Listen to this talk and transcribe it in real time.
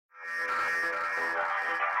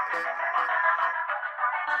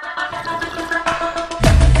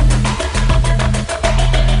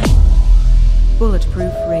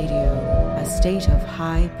Bulletproof Radio, a state of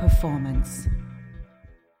high performance.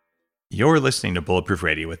 You're listening to Bulletproof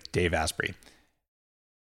Radio with Dave Asprey.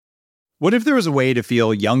 What if there was a way to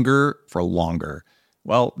feel younger for longer?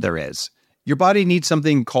 Well, there is. Your body needs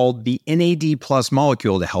something called the NAD+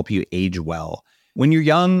 molecule to help you age well. When you're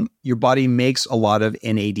young, your body makes a lot of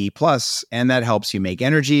NAD+, and that helps you make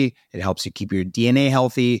energy, it helps you keep your DNA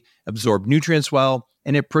healthy, absorb nutrients well,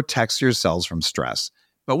 and it protects your cells from stress.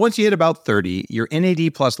 But once you hit about 30, your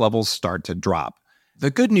NAD+ levels start to drop.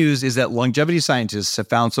 The good news is that longevity scientists have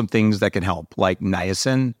found some things that can help, like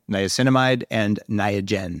niacin, niacinamide, and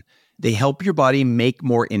Niagen. They help your body make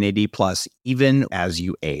more NAD+, even as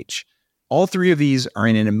you age. All three of these are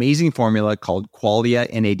in an amazing formula called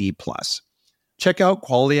Qualia NAD+. Check out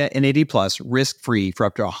Qualia NAD+ risk-free for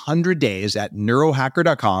up to 100 days at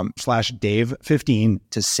neurohacker.com/Dave15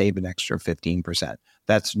 to save an extra 15%.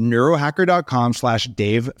 That's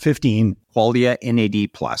neurohacker.com/Dave15, Qualia NAD+.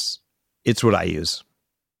 It's what I use.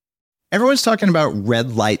 Everyone's talking about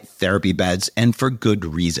red light therapy beds, and for good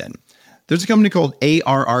reason. There's a company called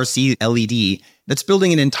ARRC LED that's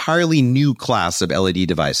building an entirely new class of LED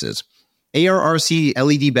devices. ARRC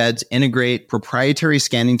LED beds integrate proprietary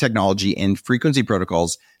scanning technology and frequency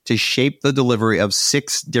protocols to shape the delivery of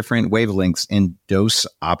 6 different wavelengths in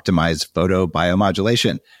dose-optimized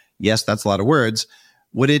photobiomodulation. Yes, that's a lot of words.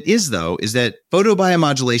 What it is, though, is that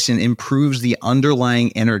photobiomodulation improves the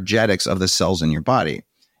underlying energetics of the cells in your body.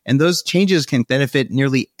 And those changes can benefit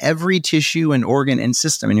nearly every tissue and organ and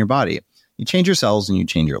system in your body. You change your cells and you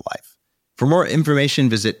change your life. For more information,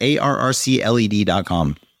 visit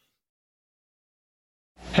arrcled.com.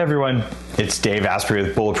 Hey everyone, it's Dave Asprey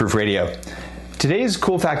with Bulletproof Radio. Today's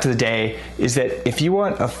cool fact of the day is that if you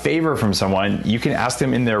want a favor from someone, you can ask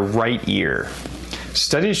them in their right ear.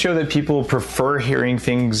 Studies show that people prefer hearing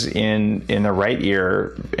things in their right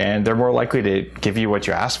ear, and they're more likely to give you what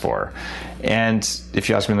you ask for. And if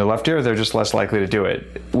you ask them in the left ear, they're just less likely to do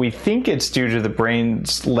it. We think it's due to the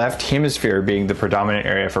brain's left hemisphere being the predominant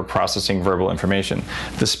area for processing verbal information.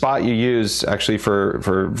 The spot you use actually for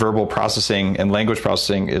verbal processing and language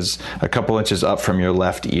processing is a couple inches up from your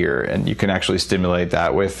left ear, and you can actually stimulate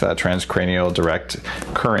that with transcranial direct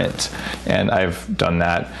current. And I've done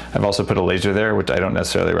that. I've also put a laser there, which I don't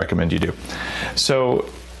necessarily recommend you do. So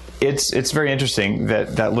it's very interesting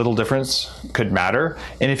that little difference could matter.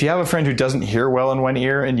 And if you have a friend who doesn't hear well in one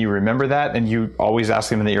ear and you remember that and you always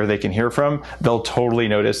ask them in the ear they can hear from, they'll totally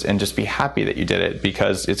notice and just be happy that you did it,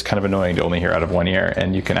 because it's kind of annoying to only hear out of one ear,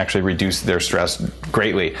 and you can actually reduce their stress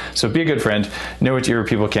greatly. So be a good friend, know which ear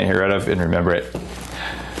people can't hear out of, and remember it.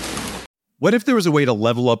 What if there was a way to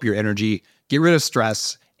level up your energy, get rid of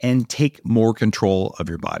stress, and take more control of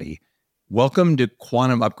your body? Welcome to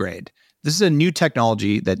Quantum Upgrade. This is a new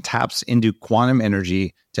technology that taps into quantum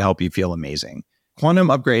energy to help you feel amazing.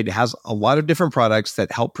 Quantum Upgrade has a lot of different products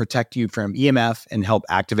that help protect you from EMF and help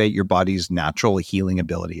activate your body's natural healing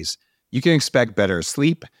abilities. You can expect better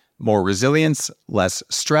sleep, more resilience, less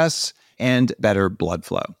stress, and better blood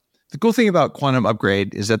flow. The cool thing about Quantum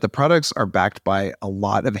Upgrade is that the products are backed by a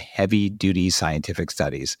lot of heavy-duty scientific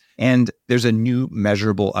studies, and there's a new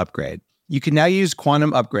measurable upgrade. You can now use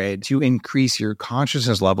Quantum Upgrade to increase your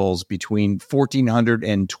consciousness levels between 1400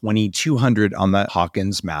 and 2200 on the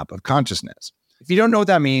Hawkins map of consciousness. If you don't know what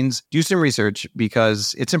that means, do some research,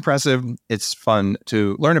 because it's impressive, it's fun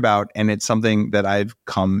to learn about, and it's something that I've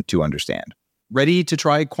come to understand. Ready to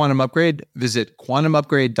try Quantum Upgrade? Visit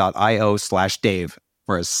quantumupgrade.io/Dave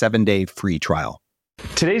for a 7-day free trial.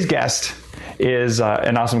 Today's guest is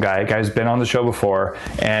an awesome guy, a guy who's been on the show before,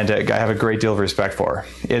 and a guy I have a great deal of respect for.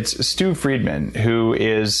 It's Stu Friedman, who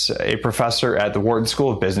is a professor at the Wharton School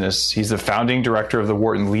of Business. He's the founding director of the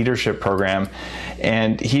Wharton Leadership Program,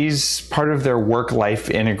 and he's part of their work-life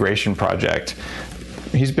integration project.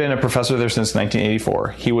 He's been a professor there since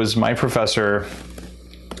 1984. He was my professor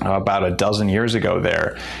about a dozen years ago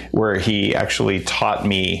there, where he actually taught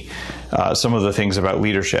me some of the things about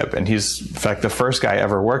leadership. And he's, in fact, the first guy I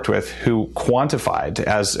ever worked with who quantified,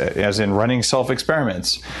 as in running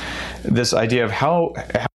self-experiments, this idea of how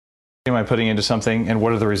am I putting into something and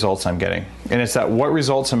what are the results I'm getting? And it's that what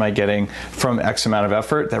results am I getting from X amount of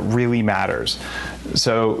effort that really matters.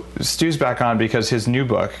 So Stu's back on because his new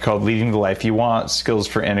book called Leading the Life You Want: Skills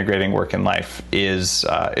for Integrating Work and Life is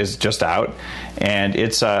just out. And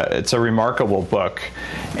it's a remarkable book.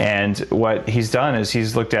 And what he's done is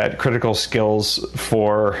he's looked at critical skills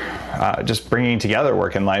for just bringing together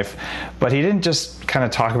work and life. But he didn't just kind of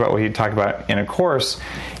talk about what he'd talk about in a course.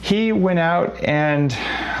 he went out and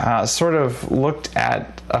sort of looked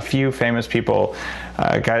at a few famous people,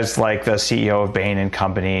 guys like the CEO of Bain and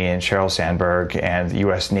Company and Sheryl Sandberg and the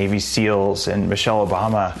U.S. Navy SEALs and Michelle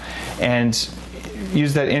Obama, and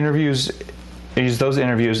used those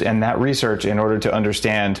interviews and that research in order to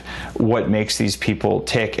understand what makes these people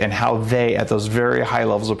tick and how they, at those very high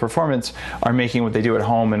levels of performance, are making what they do at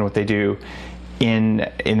home and what they do in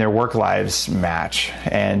their work lives match.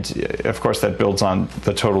 And of course, that builds on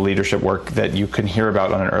the total leadership work that you can hear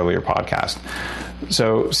about on an earlier podcast.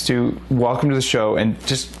 So Stu, welcome to the show, and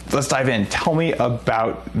just let's dive in. Tell me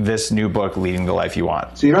about this new book, Leading the Life You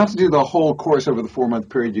Want. So you don't have to do the whole course over the 4-month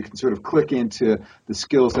period. You can sort of click into the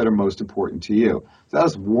skills that are most important to you. So that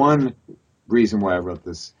was one reason why I wrote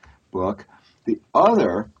this book. The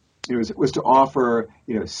other was to offer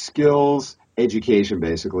skills, education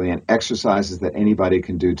basically, and exercises that anybody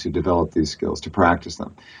can do to develop these skills, to practice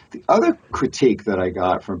them. The other critique that I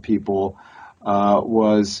got from people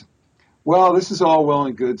was, well, this is all well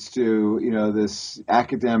and good, Stu, this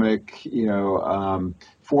academic,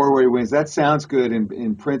 4-way wins. That sounds good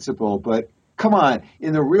in principle, but come on,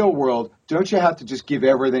 in the real world, don't you have to just give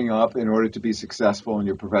everything up in order to be successful in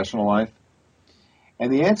your professional life?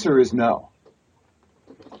 And the answer is no.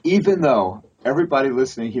 Even though everybody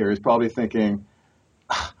listening here is probably thinking,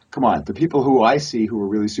 come on, the people who I see who are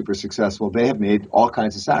really super successful, they have made all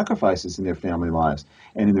kinds of sacrifices in their family lives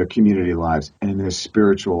and in their community lives and in their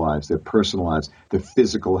spiritual lives, their personal lives, their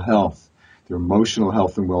physical health, their emotional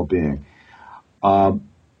health and well-being. That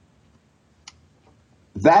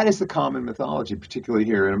is the common mythology, particularly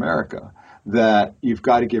here in America, that you've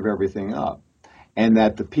got to give everything up. And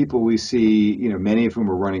that the people we see, many of whom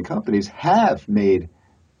are running companies, have made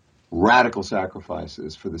radical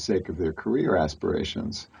sacrifices for the sake of their career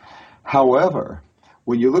aspirations. However,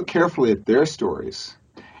 when you look carefully at their stories,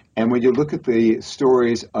 and when you look at the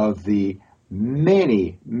stories of the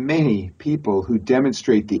many, many people who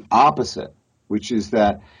demonstrate the opposite, which is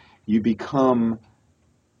that you become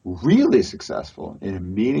really successful in a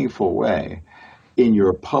meaningful way in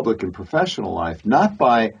your public and professional life, not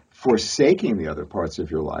by forsaking the other parts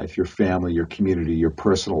of your life, your family, your community, your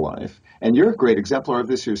personal life, and you're a great exemplar of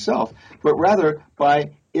this yourself, but rather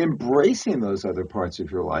by embracing those other parts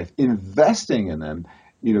of your life, investing in them,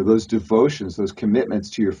 those devotions, those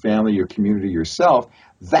commitments to your family, your community, yourself.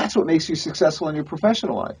 That's what makes you successful in your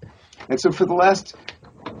professional life. And so for the last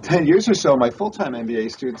 10 years or so, my full-time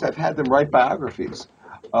MBA students, I've had them write biographies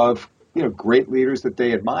of great leaders that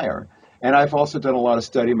they admire. And I've also done a lot of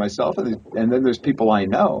study myself, and then there's people I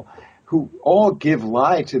know who all give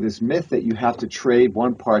lie to this myth that you have to trade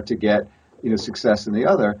one part to get success in the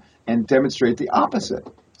other, and demonstrate the opposite.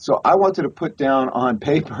 So I wanted to put down on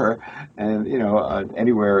paper and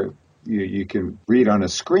anywhere you can read on a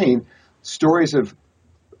screen stories of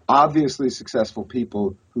obviously successful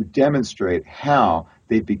people who demonstrate how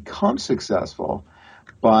they become successful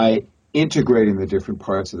by integrating the different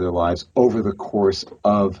parts of their lives over the course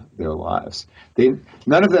of their lives.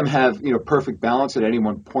 None of them have perfect balance at any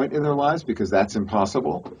one point in their lives, because that's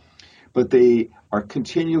impossible, but they are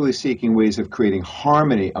continually seeking ways of creating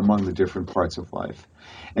harmony among the different parts of life.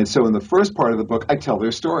 And so in the first part of the book, I tell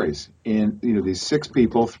their stories in these 6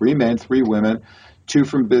 people, 3 men, 3 women, 2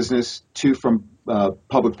 from business, 2 from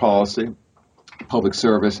public policy, public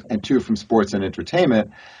service, and 2 from sports and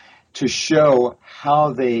entertainment, to show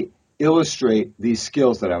how they illustrate these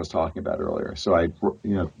skills that I was talking about earlier. So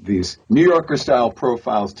these New Yorker-style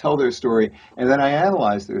profiles tell their story, and then I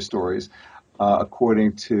analyze their stories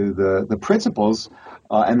according to the principles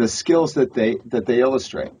and the skills that they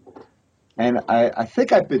illustrate. And I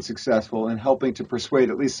think I've been successful in helping to persuade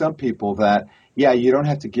at least some people that, you don't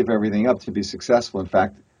have to give everything up to be successful. In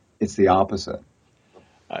fact, it's the opposite.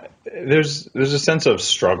 There's a sense of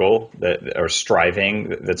struggle or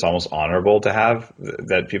striving that's almost honorable to have,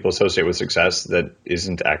 that people associate with success, that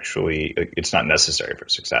isn't actually, it's not necessary for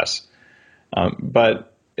success.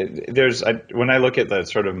 But when I look at the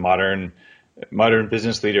sort of modern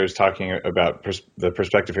business leaders talking about the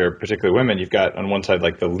perspective here, particularly women, you've got on one side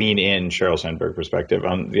like the lean in Sheryl Sandberg perspective.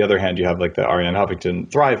 On the other hand, you have like the Arianne Huffington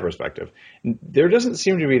thrive perspective. There doesn't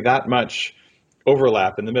seem to be that much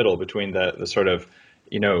overlap in the middle between the sort of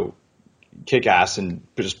kick ass and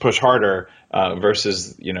just push harder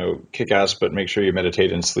versus kick ass but make sure you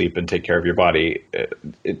meditate and sleep and take care of your body.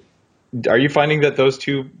 Are you finding that those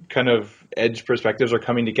two kind of edge perspectives are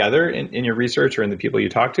coming together in your research or in the people you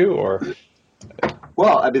talk to, or?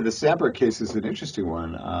 Well, I mean, the Sandberg case is an interesting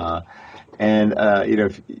one.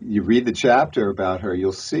 If you read the chapter about her,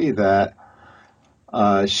 you'll see that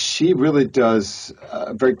she really does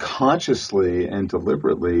very consciously and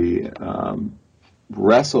deliberately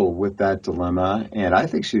wrestle with that dilemma, and I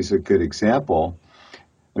think she's a good example.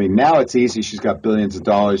 I mean, now it's easy. She's got billions of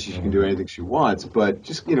dollars. She can do anything she wants. But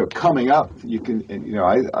just, coming up, you can,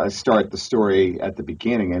 I start the story at the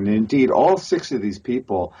beginning. And indeed, all 6 of these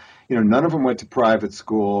people, none of them went to private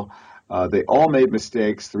school. They all made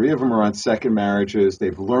mistakes. 3 of them are on second marriages.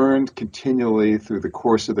 They've learned continually through the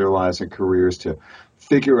course of their lives and careers to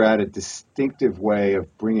figure out a distinctive way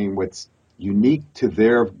of bringing what's unique to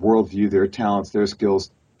their worldview, their talents, their skills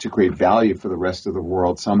to create value for the rest of the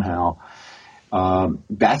world somehow.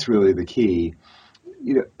 That's really the key.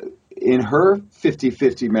 In her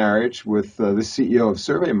 50-50 marriage with the CEO of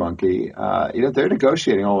SurveyMonkey, they're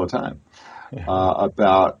negotiating all the time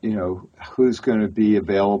about, who's going to be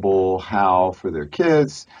available, how for their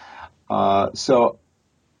kids. So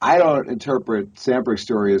I don't interpret Sandberg's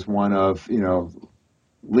story as one of,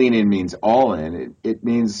 lean in means all in. It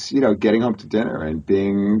means, getting home to dinner and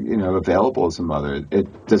being, available as a mother.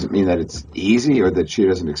 It doesn't mean that it's easy or that she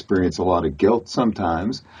doesn't experience a lot of guilt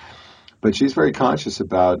sometimes, but she's very conscious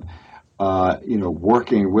about,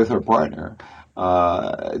 working with her partner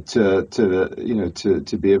to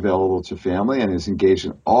be available to family, and is engaged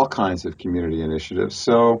in all kinds of community initiatives.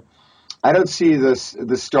 So I don't see the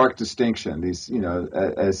stark distinction,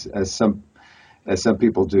 as some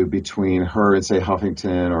people do, between her and, say,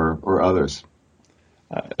 Huffington or others.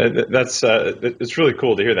 It's really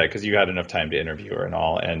cool to hear that, because you had enough time to interview her and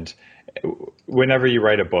all. And whenever you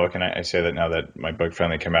write a book, and I say that now that my book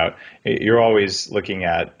finally came out, you're always looking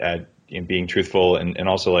at being truthful and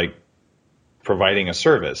also like providing a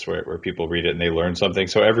service where people read it and they learn something.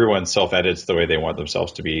 So everyone self-edits the way they want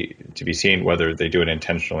themselves to be seen, whether they do it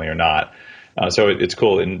intentionally or not. So it's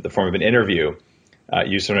cool in the form of an interview.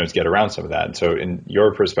 You sometimes get around some of that. And so in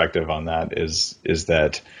your perspective on that is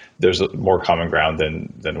that there's more common ground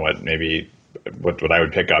than what maybe what I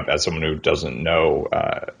would pick up as someone who doesn't know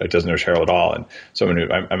Cheryl at all. And someone who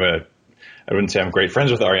I wouldn't say I'm great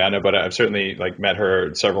friends with Ariana, but I've certainly met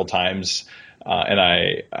her several times. And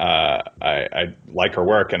I like her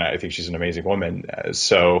work, and I think she's an amazing woman.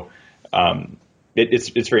 So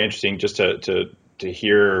it's very interesting just to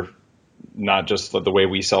hear not just the way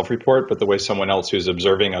we self-report, but the way someone else who's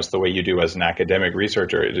observing us the way you do as an academic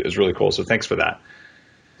researcher is really cool. So thanks for that.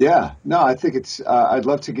 Yeah, no, I think it's, I'd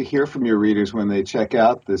love to hear from your readers when they check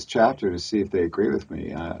out this chapter to see if they agree with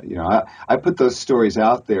me. I put those stories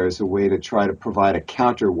out there as a way to try to provide a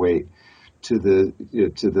counterweight to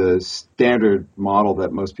the standard model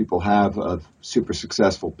that most people have of super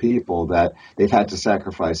successful people, that they've had to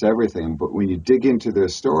sacrifice everything. But when you dig into their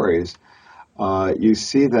stories, you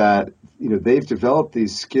see that they've developed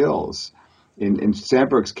these skills. In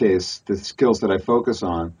Sandberg's case, the skills that I focus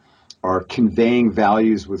on are conveying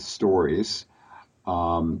values with stories,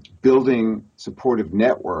 building supportive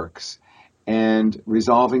networks, and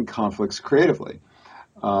resolving conflicts creatively.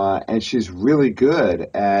 And she's really good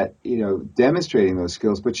at demonstrating those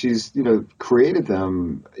skills, but she's created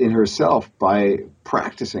them in herself by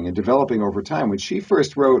practicing and developing over time. When she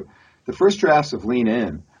first wrote the first drafts of Lean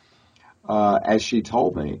In, as she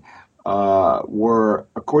told me, were,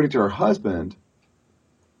 according to her husband,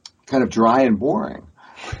 kind of dry and boring,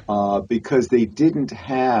 because they didn't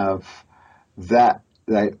have that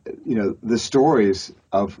the stories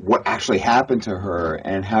of what actually happened to her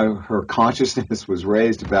and how her consciousness was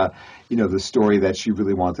raised about the story that she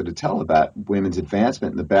really wanted to tell about women's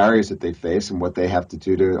advancement and the barriers that they face and what they have to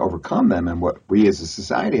do to overcome them, and what we as a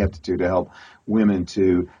society have to do to help women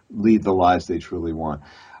to lead the lives they truly want.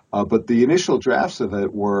 But the initial drafts of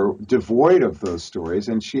it were devoid of those stories,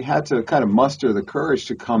 and she had to kind of muster the courage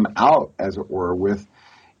to come out, as it were, with,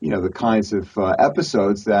 the kinds of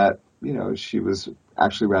episodes that, she was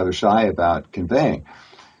actually rather shy about conveying.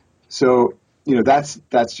 So, that's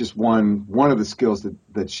just one of the skills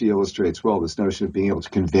that she illustrates well, this notion of being able to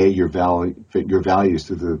convey your values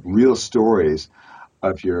through the real stories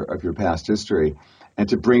of your past history, and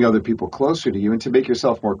to bring other people closer to you and to make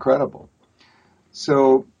yourself more credible.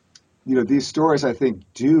 So, these stories, I think,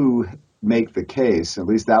 do make the case, at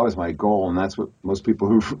least that was my goal, and that's what most people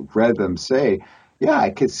who've read them say. Yeah, I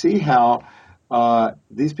could see how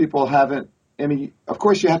these people haven't, of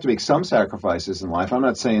course you have to make some sacrifices in life. I'm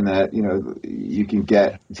not saying that, you can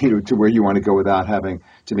get to where you want to go without having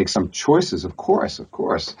to make some choices, of course,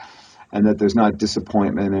 and that there's not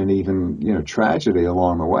disappointment and even, tragedy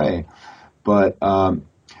along the way. But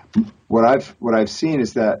what I've seen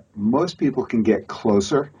is that most people can get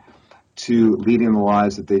closer to leading the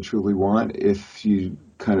lives that they truly want if you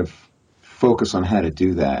kind of focus on how to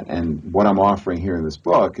do that. And what I'm offering here in this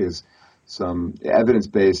book is some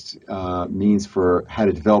evidence-based means for how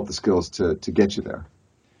to develop the skills to get you there.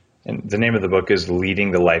 And the name of the book is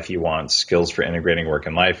Leading the Life You Want, Skills for Integrating Work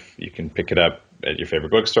and Life. You can pick it up at your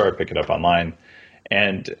favorite bookstore, pick it up online.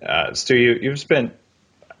 And Stu, you've spent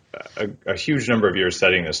a huge number of years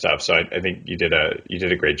studying this stuff, so I think you did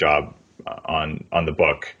a great job on the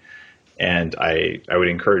book. And I would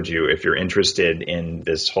encourage you, if you're interested in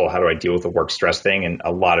this whole how do I deal with the work stress thing, and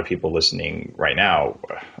a lot of people listening right now,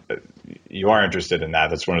 you are interested in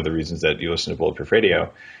that. That's one of the reasons that you listen to Bulletproof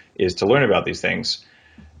Radio, is to learn about these things.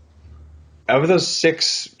 Of those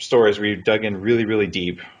 6 stories where you dug in really, really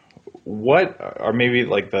deep, what are maybe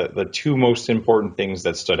like the 2 most important things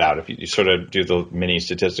that stood out? If you sort of do the mini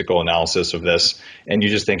statistical analysis of this, and you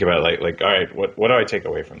just think about like all right, what do I take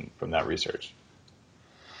away from that research?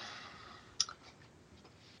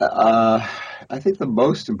 I think the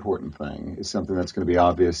most important thing is something that's going to be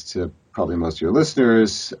obvious to probably most of your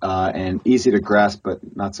listeners, and easy to grasp, but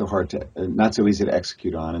not so easy to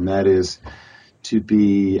execute on, and that is to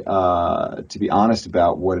be honest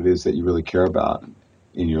about what it is that you really care about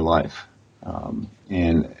in your life.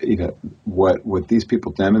 And what these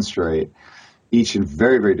people demonstrate, each in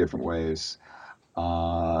very, very different ways,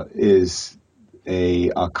 is a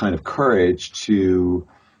kind of courage to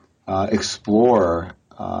explore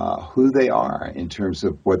who they are in terms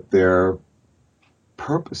of what their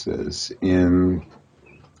purpose is in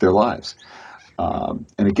their lives. And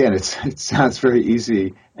again, it sounds very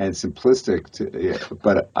easy and simplistic,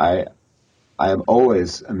 but I am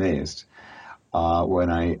always amazed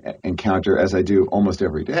when I encounter, as I do almost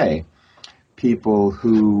every day, people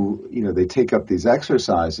who, they take up these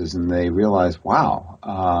exercises and they realize,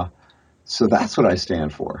 wow, so that's what I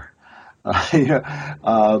stand for.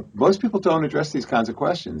 Most people don't address these kinds of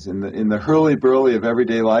questions. In the hurly-burly of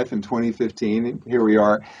everyday life in 2015, here we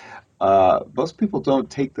are, most people don't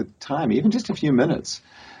take the time, even just a few minutes,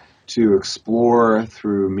 to explore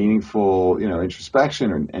through meaningful,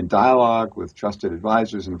 introspection and dialogue with trusted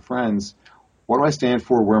advisors and friends, what do I stand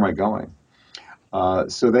for? Where am I going?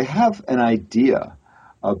 So they have an idea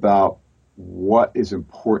about what is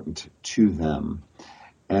important to them.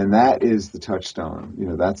 And that is the touchstone.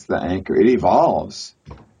 That's the anchor. It evolves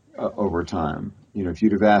over time. If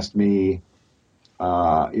you'd have asked me,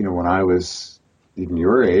 when I was even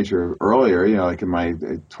your age or earlier, like in my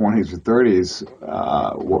 20s or 30s,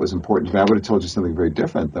 what was important to me, I would have told you something very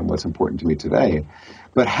different than what's important to me today.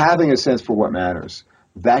 But having a sense for what matters,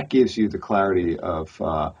 that gives you the clarity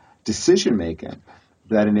of decision making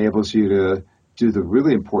that enables you to do the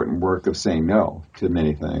really important work of saying no to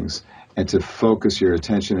many things and to focus your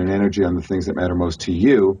attention and energy on the things that matter most to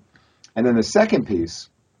you. And then the second piece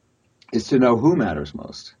is to know who matters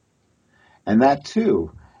most. And that,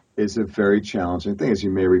 too, is a very challenging thing. As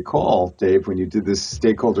you may recall, Dave, when you did this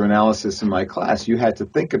stakeholder analysis in my class, you had to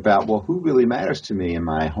think about, well, who really matters to me in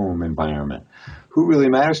my home environment? Who really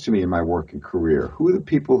matters to me in my work and career? Who are the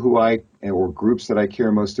people or groups that I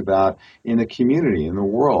care most about in the community, in the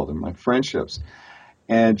world, in my friendships?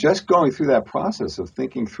 And just going through that process of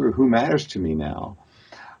thinking through who matters to me now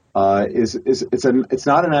it's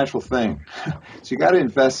not a natural thing. So you got to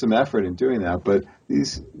invest some effort in doing that. But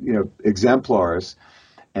these exemplars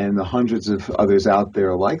and the hundreds of others out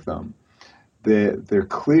there like them, they're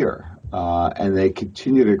clear and they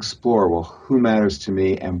continue to explore. Well, who matters to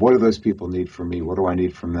me, and what do those people need from me? What do I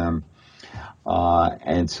need from them?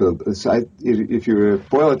 And so if you were to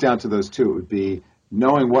boil it down to those two, it would be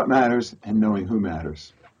knowing what matters and knowing who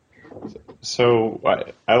matters. So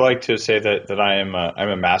I like to say that I'm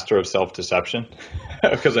a master of self-deception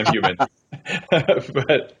because I'm human.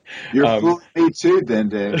 But you're fooling me too, then,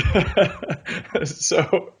 Dave.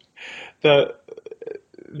 So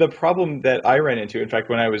the problem that I ran into, in fact,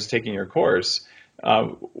 when I was taking your course,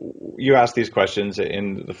 you ask these questions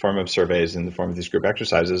in the form of surveys, in the form of these group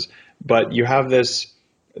exercises, but you have this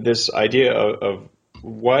idea of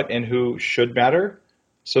what and who should matter.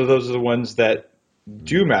 So those are the ones that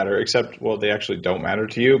do matter, except, well, they actually don't matter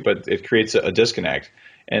to you, but it creates a disconnect.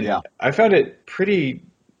 And yeah. I found it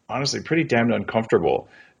honestly pretty damned uncomfortable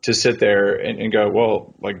to sit there and go,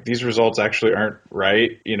 well, like these results actually aren't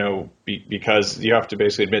right, because you have to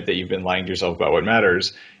basically admit that you've been lying to yourself about what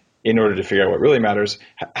matters in order to figure out what really matters.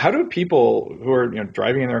 How do people who are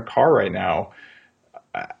driving in their car right now,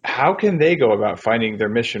 how can they go about finding their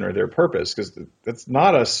mission or their purpose? Because that's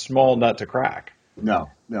not a small nut to crack. No,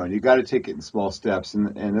 you got to take it in small steps,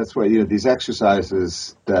 and that's why these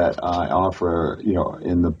exercises that I offer,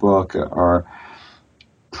 in the book are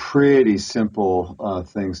pretty simple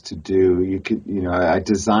things to do. You could, I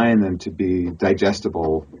design them to be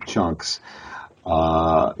digestible chunks,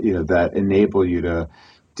 that enable you to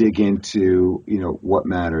dig into, what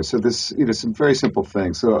matters. So this, some very simple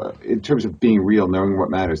things. So in terms of being real, knowing what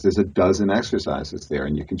matters, there's a dozen exercises there,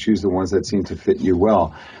 and you can choose the ones that seem to fit you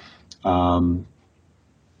well. One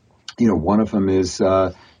of them is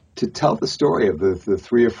to tell the story of the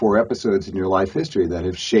 3 or 4 episodes in your life history that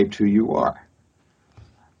have shaped who you are.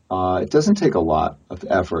 It doesn't take a lot of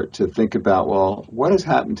effort to think about, well, what has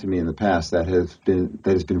happened to me in the past that has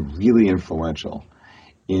been really influential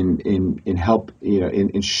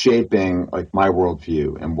in shaping like my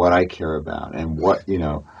worldview and what I care about and what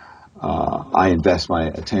I invest my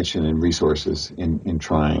attention and resources in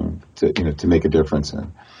trying to make a difference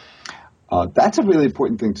in. That's a really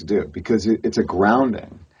important thing to do because it's a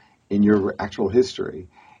grounding in your actual history,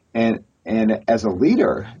 and as a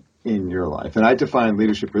leader in your life, and I define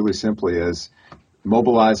leadership really simply as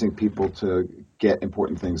mobilizing people to get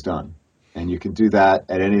important things done, and you can do that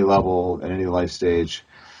at any level, at any life stage.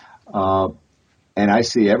 And I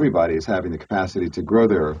see everybody as having the capacity to grow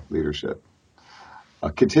their leadership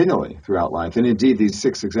continually throughout life. And indeed, these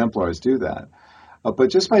 6 exemplars do that. But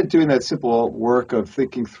just by doing that simple work of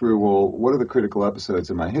thinking through, well, what are the critical episodes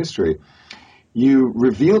in my history, you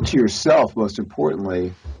reveal to yourself, most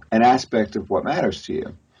importantly, an aspect of what matters to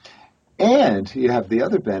you. And you have the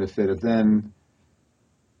other benefit of then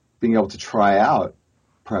being able to try out,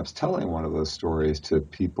 perhaps telling one of those stories to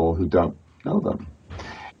people who don't know them.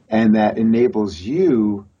 And that enables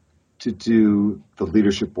you to do the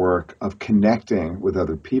leadership work of connecting with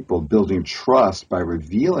other people, building trust by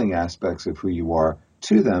revealing aspects of who you are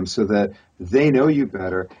to them so that they know you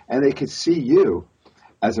better and they can see you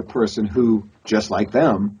as a person who, just like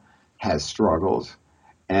them, has struggled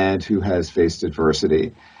and who has faced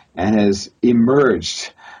adversity and has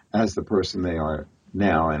emerged as the person they are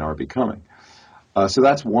now and are becoming. So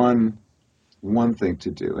that's one thing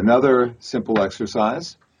to do. Another simple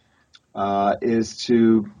exercise is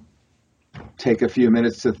to take a few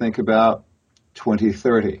minutes to think about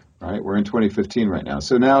 2030, right? We're in 2015 right now.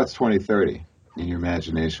 So now it's 2030 in your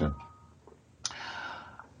imagination.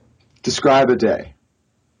 Describe a day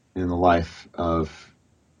in the life of,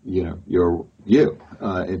 you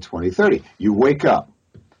in 2030. You wake up.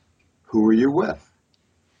 Who are you with?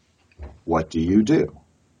 What do you do?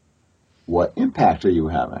 What impact are you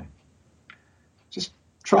having? Just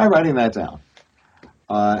try writing that down.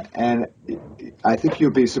 And I think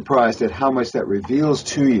you'll be surprised at how much that reveals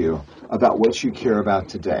to you about what you care about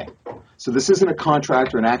today. So this isn't a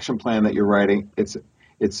contract or an action plan that you're writing. It's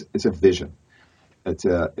a vision. It's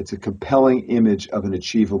a compelling image of an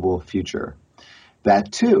achievable future.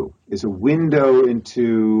 That too is a window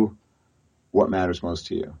into what matters most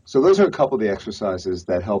to you. So those are a couple of the exercises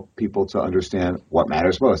that help people to understand what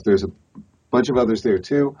matters most. There's a bunch of others there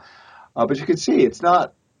too, but you can see it's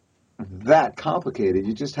not that complicated.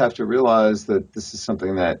 You just have to realize that this is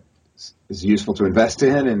something that is useful to invest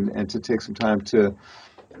in and to take some time to,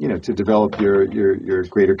 to develop your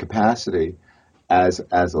greater capacity as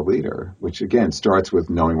a leader, which again starts with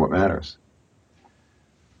knowing what matters.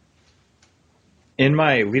 In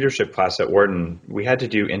my leadership class at Wharton, we had to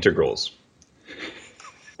do integrals,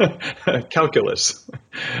 calculus.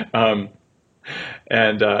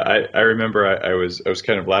 And I remember I was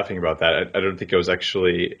kind of laughing about that. I don't think it was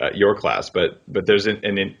actually your class, but there's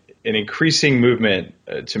an increasing movement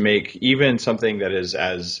to make even something that is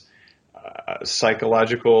as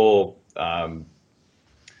psychological,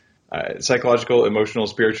 emotional,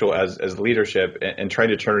 spiritual as leadership, and trying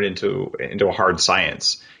to turn it into a hard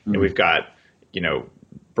science. Mm-hmm. And we've got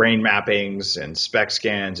brain mappings and SPECT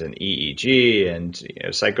scans and EEG and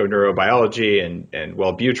psychoneurobiology and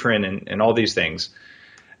Wellbutrin and all these things.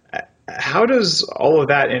 How does all of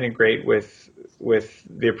that integrate with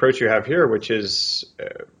the approach you have here, which is,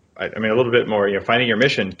 a little bit more, finding your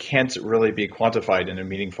mission can't really be quantified in a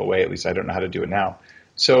meaningful way. At least I don't know how to do it now.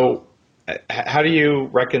 So how do you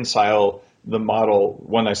reconcile the model,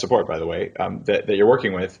 one I support, by the way, that you're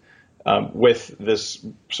working with this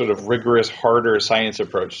sort of rigorous, harder science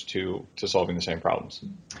approach to solving the same problems?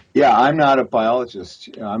 Yeah, I'm not a biologist.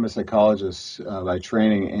 I'm a psychologist by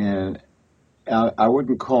training, and I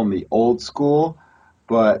wouldn't call me old school,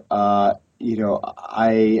 but I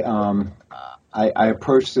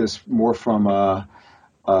approach this more from a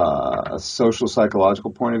social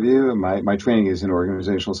psychological point of view. My training is in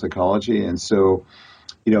organizational psychology, and so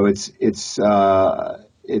it's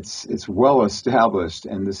well established,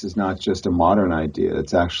 and this is not just a modern idea.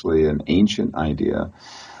 It's actually an ancient idea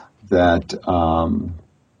that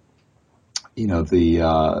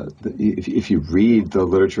if you read the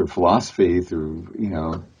literature of philosophy through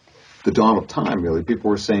the dawn of time, really, people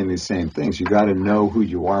were saying these same things. You got to know who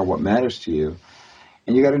you are, what matters to you,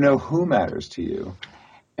 and you got to know who matters to you.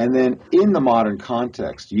 And then in the modern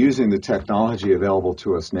context, using the technology available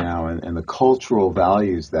to us now and the cultural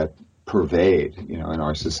values that pervade, in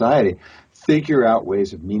our society, figure out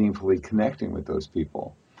ways of meaningfully connecting with those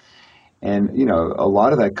people. And, a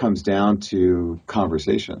lot of that comes down to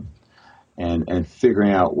conversation and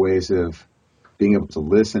figuring out ways of being able to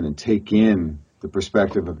listen and take in the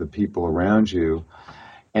perspective of the people around you.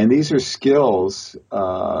 And these are skills,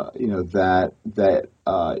 that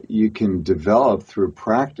you can develop through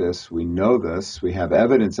practice. We know this. We have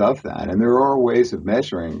evidence of that. And there are ways of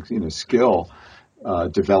measuring, skill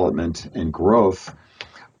development and growth.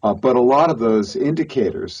 But a lot of those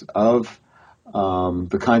indicators of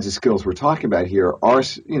the kinds of skills we're talking about here are,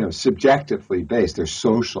 subjectively based. They're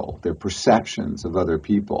social. They're perceptions of other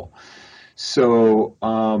people. So,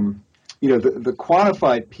 the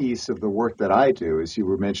quantified piece of the work that I do, as you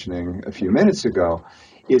were mentioning a few minutes ago,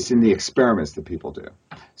 is in the experiments that people do.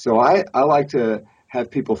 So I like to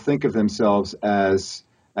have people think of themselves as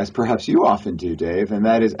perhaps you often do, Dave, and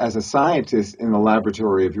that is as a scientist in the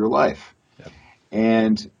laboratory of your life. Yep.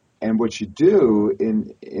 And what you do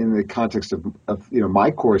in the context of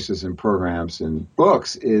my courses and programs and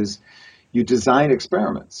books is you design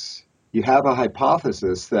experiments. You have a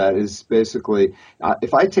hypothesis that is basically,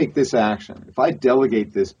 if I take this action, if I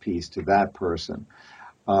delegate this piece to that person,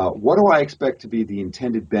 what do I expect to be the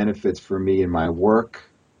intended benefits for me in my work,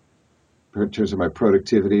 in terms of my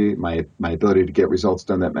productivity, my ability to get results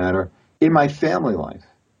done that matter, in my family life?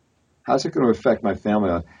 How's it going to affect my family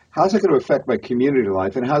life? How's it going to affect my community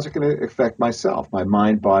life? And how's it going to affect myself, my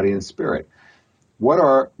mind, body, and spirit? What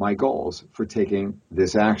are my goals for taking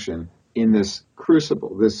this action in this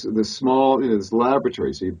crucible, this small, this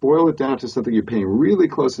laboratory? So you boil it down to something you're paying really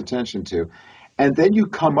close attention to, and then you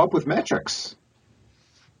come up with metrics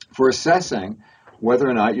for assessing whether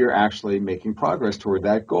or not you're actually making progress toward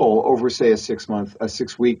that goal over, say, a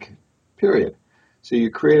 6-week period. So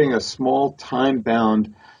you're creating a small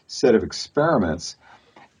time-bound set of experiments,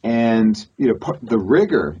 and the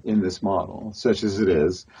rigor in this model, such as it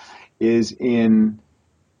is in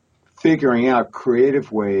figuring out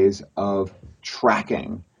creative ways of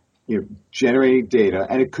tracking, generating data.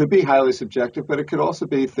 And it could be highly subjective, but it could also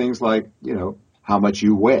be things like, how much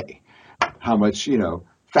you weigh, how much,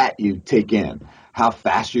 fat you take in, how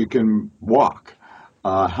fast you can walk,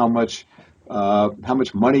 how much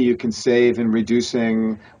money you can save in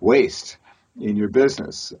reducing waste in your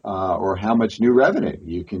business, or how much new revenue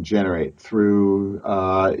you can generate through,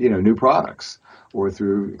 new products, or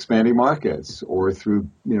through expanding markets, or through,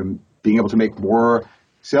 being able to make more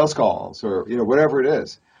sales calls, or whatever it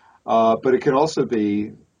is. But it can also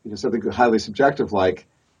be something highly subjective, like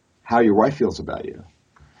how your wife feels about you.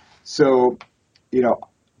 So,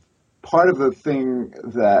 part of the thing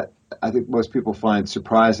that I think most people find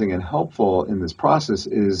surprising and helpful in this process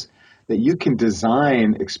is that you can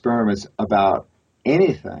design experiments about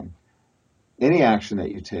anything, any action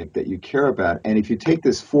that you take that you care about. And if you take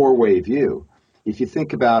this 4-way view, if you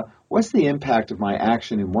think about what's the impact of my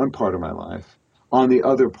action in one part of my life on the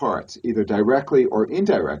other parts, either directly or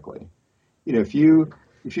indirectly. If you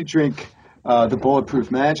drink the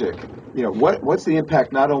Bulletproof Magic, what's the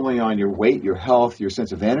impact not only on your weight, your health, your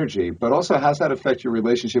sense of energy, but also how does that affect your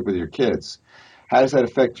relationship with your kids? How does that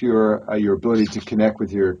affect your ability to connect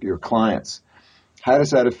with your clients? How does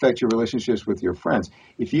that affect your relationships with your friends?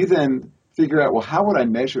 If you then figure out, well, how would I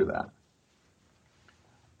measure that?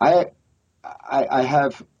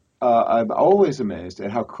 I'm always amazed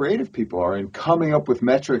at how creative people are in coming up with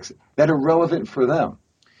metrics that are relevant for them.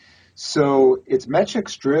 So it's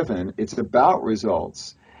metrics driven. It's about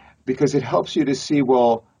results because it helps you to see,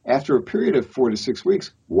 well, after a period of 4 to 6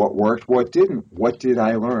 weeks, what worked, what didn't, what did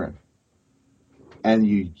I learn? And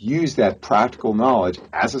you use that practical knowledge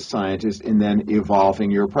as a scientist in then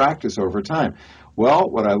evolving your practice over time. Well,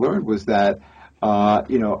 what I learned was that,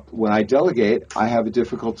 when I delegate, I have a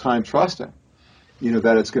difficult time trusting,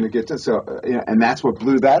 that it's going to get done. So, and that's what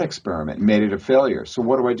blew that experiment and made it a failure. So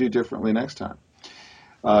what do I do differently next time?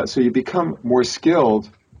 So you become more skilled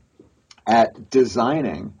at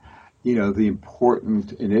designing, the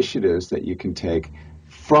important initiatives that you can take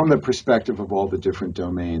from the perspective of all the different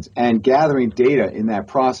domains, and gathering data in that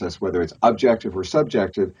process, whether it's objective or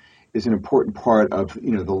subjective, is an important part of,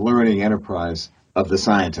 the learning enterprise of the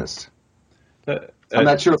scientist. I'm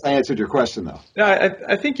not sure if I answered your question, though. No,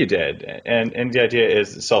 I think you did. And the idea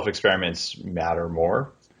is self-experiments matter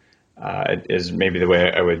more, is maybe the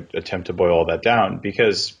way I would attempt to boil all that down.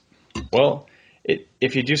 Because, well,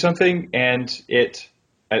 if you do something and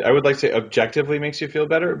I would like to say objectively makes you feel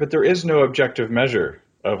better, but there is no objective measure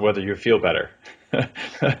of whether you feel better.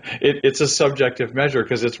 It's a subjective measure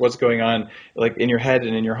because it's what's going on like in your head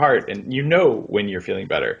and in your heart, and you know when you're feeling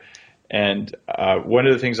better. And one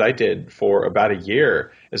of the things I did for about a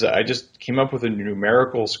year is I just came up with a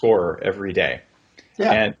numerical score every day.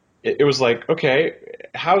 Yeah. And it was like, okay,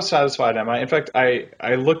 how satisfied am I? In fact, I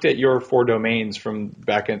looked at your 4 domains from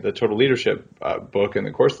back in the Total Leadership book and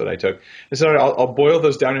the course that I took. And so I'll boil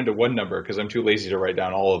those down into one number because I'm too lazy to write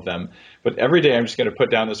down all of them. But every day I'm just going to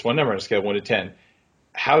put down this one number on a scale of 1 to 10.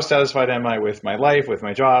 How satisfied am I with my life, with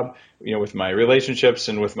my job, with my relationships,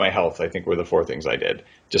 and with my health? I think were the 4 things I did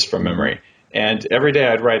just from memory. And every day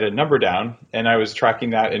I'd write a number down, and I was tracking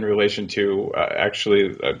that in relation to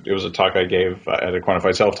it was a talk I gave at a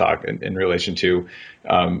Quantified Self talk in relation to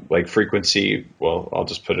like frequency. Well, I'll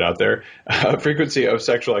just put it out there, frequency of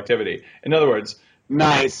sexual activity. In other words,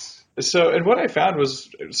 nice. So, and what I found was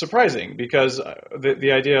surprising because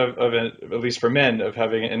the idea of at least for men, of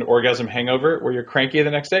having an orgasm hangover where you're cranky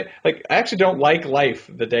the next day, like I actually don't like life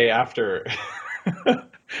the day after.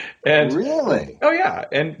 And really? Oh yeah.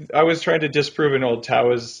 And I was trying to disprove an old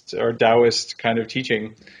Taoist kind of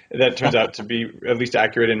teaching that turns out to be at least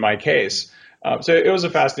accurate in my case. So it was a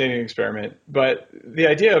fascinating experiment, but the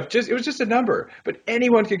idea of it was just a number, but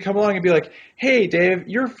anyone could come along and be like, hey, Dave,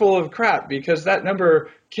 you're full of crap because that number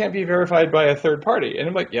can't be verified by a third party. And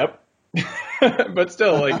I'm like, yep. But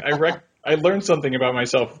still, like I learned something about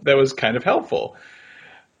myself that was kind of helpful.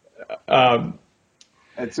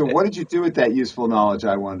 And so what did you do with that useful knowledge,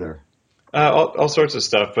 I wonder? All sorts of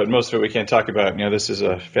stuff, but most of it we can't talk about. This is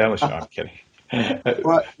a family show. I'm kidding.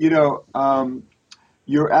 Well,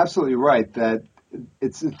 you're absolutely right that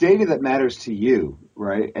it's the data that matters to you,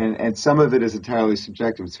 right? And some of it is entirely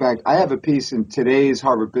subjective. In fact, I have a piece in today's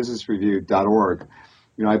HarvardBusinessReview.org.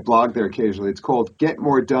 I blog there occasionally. It's called "Get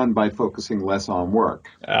More Done by Focusing Less on Work."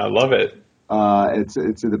 I love it.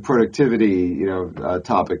 It's the productivity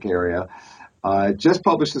topic area. Just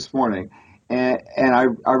published this morning, and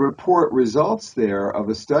I report results there of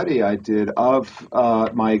a study I did of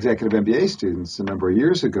my executive MBA students a number of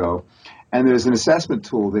years ago. And there's an assessment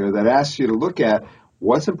tool there that asks you to look at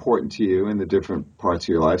what's important to you in the different parts of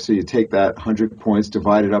your life. So you take that 100 points,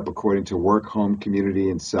 divide it up according to work, home, community,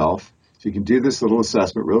 and self. So you can do this little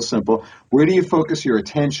assessment, real simple. Where do you focus your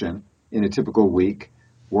attention in a typical week?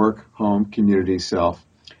 Work, home, community, self.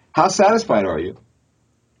 How satisfied are you?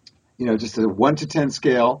 Just a 1 to 10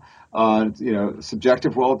 scale on,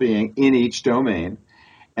 subjective well-being in each domain.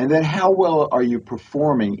 And then how well are you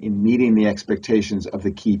performing in meeting the expectations of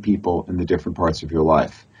the key people in the different parts of your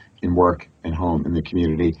life, in work and home, in the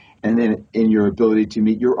community, and then in your ability to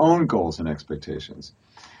meet your own goals and expectations.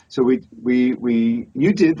 So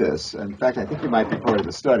you did this. In fact, I think you might be part of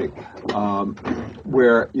the study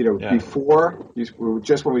where, before,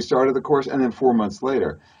 just when we started the course, and then 4 months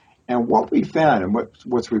later. And what we found, and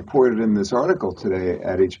what's reported in this article today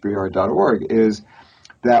at hbr.org, is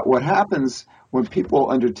that what happens when people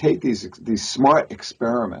undertake these smart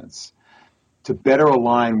experiments to better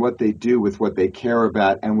align what they do with what they care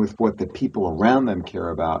about and with what the people around them care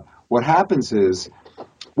about, what happens is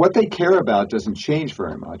what they care about doesn't change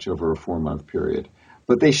very much over a 4-month period,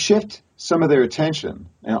 but they shift some of their attention.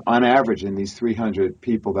 On average, in these 300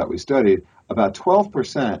 people that we studied, about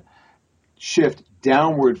 12% shift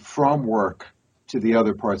downward from work to the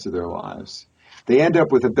other parts of their lives. They end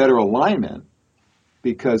up with a better alignment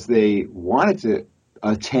because they wanted to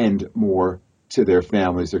attend more to their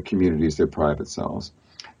families, their communities, their private selves.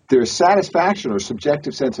 Their satisfaction or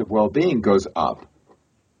subjective sense of well-being goes up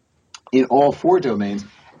in all 4 domains,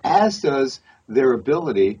 as does their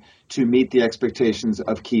ability to meet the expectations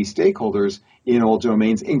of key stakeholders in all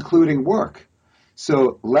domains, including work.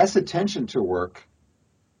 So less attention to work,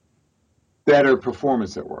 better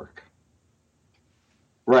performance at work.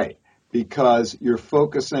 Right. Because you're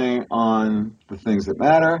focusing on the things that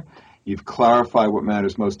matter. You've clarified what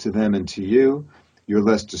matters most to them and to you. You're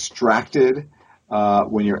less distracted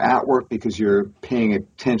when you're at work because you're paying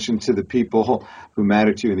attention to the people who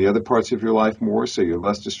matter to you in the other parts of your life more, so you're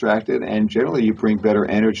less distracted. And generally, you bring better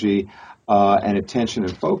energy and attention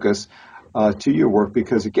and focus to your work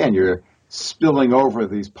because, again, you're spilling over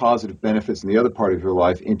these positive benefits in the other part of your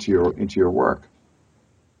life into your work.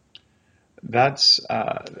 That's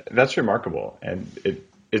remarkable, and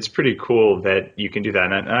it's pretty cool that you can do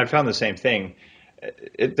that. And I found the same thing.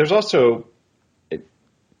 There's also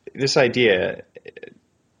this idea,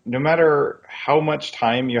 no matter how much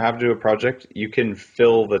time you have to do a project, you can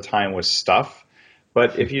fill the time with stuff.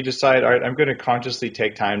 But if you decide, all right, I'm going to consciously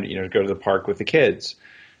take time to go to the park with the kids,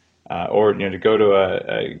 or to go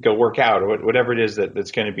to go work out, or whatever it is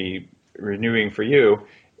that's going to be renewing for you.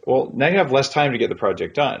 Well, now you have less time to get the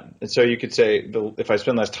project done. And so you could say, if I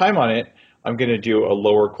spend less time on it, I'm going to do a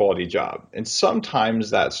lower quality job. And sometimes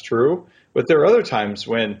that's true, but there are other times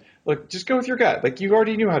when, look, just go with your gut. Like you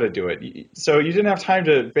already knew how to do it. So you didn't have time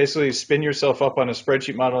to basically spin yourself up on a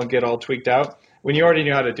spreadsheet model and get all tweaked out. When you already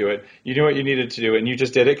knew how to do it, you knew what you needed to do, and you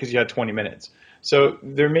just did it because you had 20 minutes. So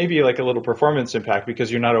there may be like a little performance impact because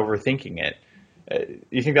you're not overthinking it.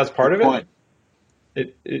 You think that's part of it?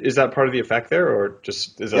 Is that part of the effect there, or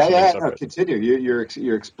just is that something separate? No, continue.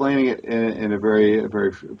 You're explaining it in a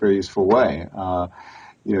very useful way.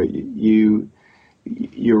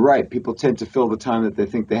 You're right. People tend to fill the time that they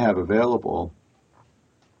think they have available,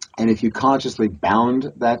 and if you consciously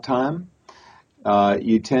bound that time,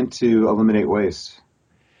 you tend to eliminate waste.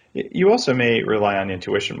 You also may rely on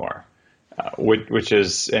intuition more, which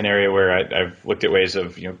is an area where I've looked at ways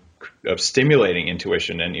of stimulating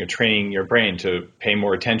intuition and training your brain to pay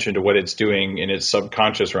more attention to what it's doing in its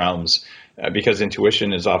subconscious realms, because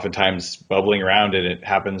intuition is oftentimes bubbling around and it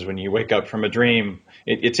happens when you wake up from a dream.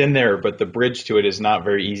 It's in there, but the bridge to it is not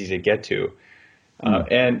very easy to get to.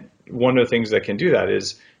 And one of the things that can do that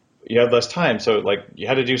is you had less time. So like you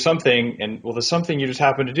had to do something, and well, the something you just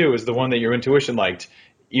happened to do is the one that your intuition liked,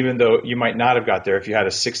 even though you might not have got there if you had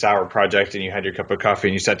a 6-hour project and you had your cup of coffee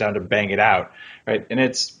and you sat down to bang it out, right? And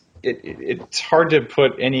it's hard to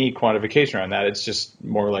put any quantification around that. It's just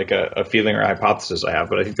more like a feeling or a hypothesis I have,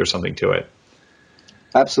 but I think there's something to it.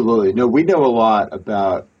 Absolutely. No, we know a lot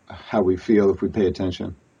about how we feel if we pay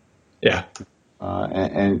attention. Yeah.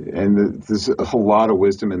 And there's a whole lot of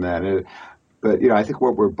wisdom in that. But I think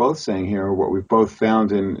what we're both saying here, what we've both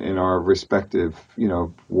found in our respective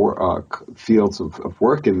fields of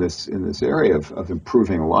work in this area of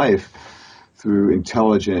improving life through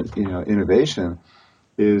intelligent innovation,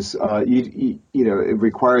 is it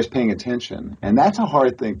requires paying attention, and that's a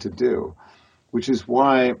hard thing to do, which is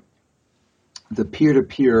why the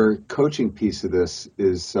peer-to-peer coaching piece of this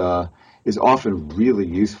is often really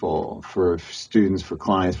useful for students, for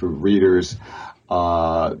clients, for readers,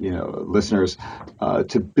 listeners,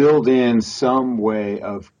 to build in some way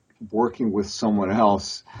of working with someone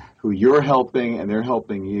else who you're helping and they're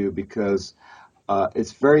helping you, because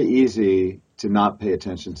it's very easy to not pay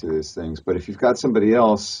attention to these things. But if you've got somebody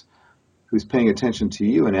else who's paying attention to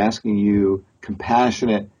you and asking you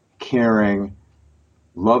compassionate, caring,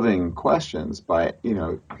 loving questions by,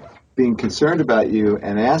 being concerned about you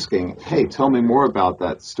and asking, hey, tell me more about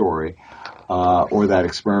that story or that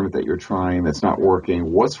experiment that you're trying that's not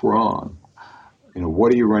working. What's wrong?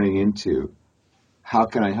 What are you running into? How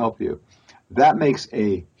can I help you? That makes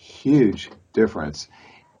a huge difference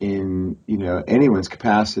in anyone's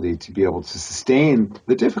capacity to be able to sustain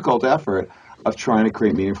the difficult effort of trying to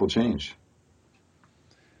create meaningful change.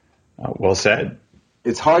 Well said.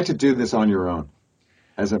 It's hard to do this on your own,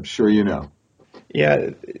 as I'm sure you know. Yeah,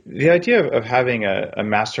 the idea of having a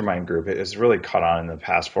mastermind group has really caught on in the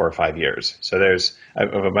past 4 or 5 years. So I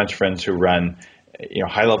have a bunch of friends who run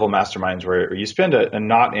high-level masterminds where you spend a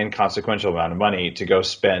not inconsequential amount of money to go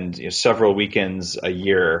spend several weekends a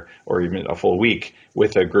year or even a full week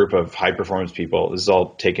with a group of high-performance people. This is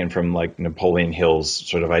all taken from like Napoleon Hill's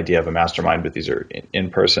sort of idea of a mastermind, but these are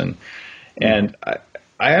in person. And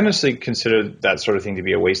I honestly consider that sort of thing to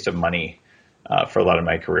be a waste of money for a lot of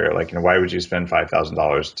my career. Like, why would you spend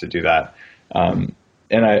 $5,000 to do that?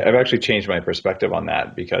 And I've actually changed my perspective on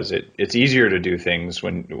that, because it's easier to do things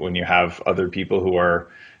when you have other people who are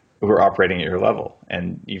operating at your level,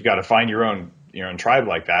 and you've got to find your own tribe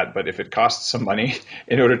like that. But if it costs some money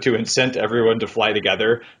in order to incent everyone to fly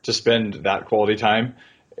together to spend that quality time,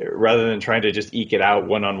 rather than trying to just eke it out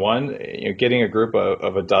one-on-one, getting a group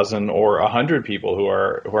of a dozen or 100 people who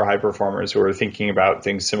are high performers, who are thinking about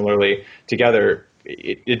things similarly together,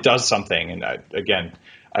 it does something. And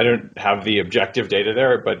I don't have the objective data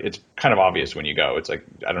there, but it's kind of obvious when you go. It's like,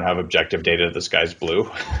 I don't have objective data that the sky's blue,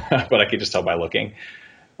 but I can just tell by looking.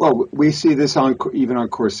 Well, we see this even on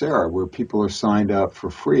Coursera, where people are signed up for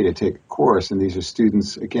free to take a course, and these are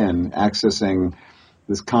students, again, accessing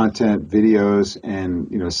this content, videos,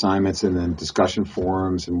 and assignments, and then discussion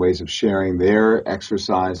forums and ways of sharing their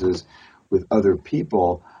exercises with other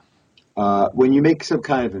people. When you make some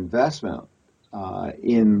kind of investment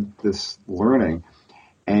in this learning,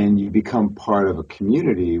 and you become part of a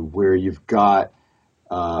community where you've got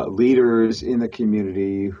leaders in the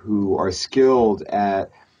community who are skilled at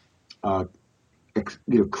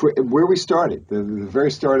where we started, the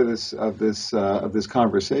very start of this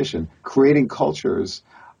conversation, creating cultures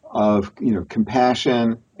of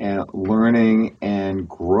compassion and learning and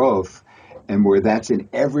growth and where that's in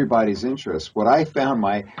everybody's interest. What I found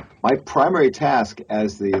my primary task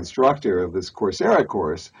as the instructor of this Coursera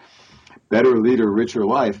course, Better Leader, Richer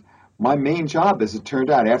Life, my main job, as it turned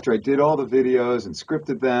out, after I did all the videos and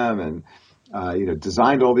scripted them and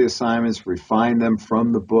designed all the assignments, refined them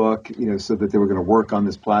from the book, so that they were going to work on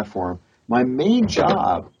this platform. My main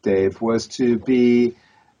job, Dave, was to be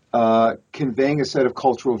conveying a set of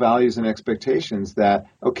cultural values and expectations that,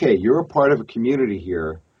 okay, you're a part of a community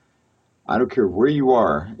here. I don't care where you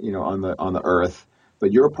are, on the earth,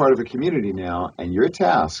 but you're a part of a community now, and your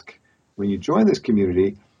task when you join this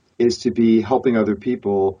community is to be helping other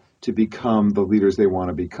people to become the leaders they want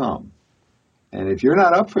to become. And if you're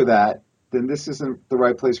not up for that, then this isn't the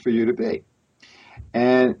right place for you to be.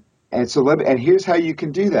 And here's how you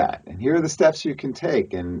can do that. And here are the steps you can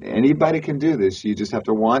take. And anybody can do this. You just have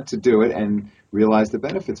to want to do it and realize the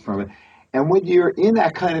benefits from it. And when you're in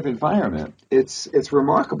that kind of environment, it's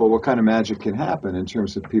remarkable what kind of magic can happen in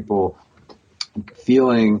terms of people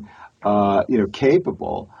feeling,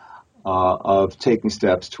 capable of taking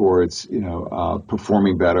steps towards,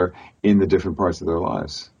 performing better in the different parts of their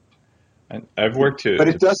lives. And I've worked too, but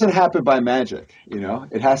it doesn't happen by magic.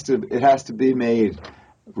 It has to be made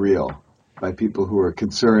real by people who are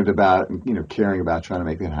concerned about and caring about trying to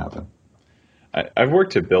make that happen. I've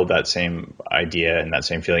worked to build that same idea and that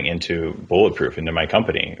same feeling into Bulletproof, into my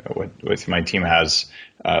company. With my team has,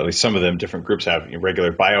 at least some of them, different groups have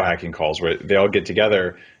regular biohacking calls where they all get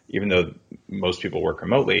together, even though most people work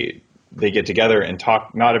remotely. They get together and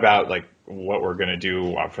talk not about like what we're going to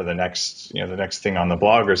do for the next thing on the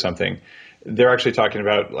blog or something. They're actually talking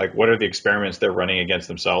about like what are the experiments they're running against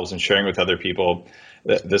themselves and sharing with other people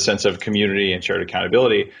the sense of community and shared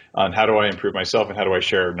accountability on how do I improve myself and how do I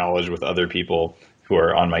share knowledge with other people who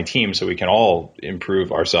are on my team so we can all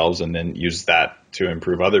improve ourselves and then use that to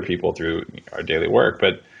improve other people through our daily work.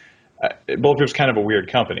 But Bulletproof's kind of a weird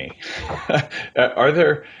company. Are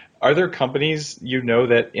there companies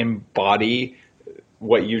that embody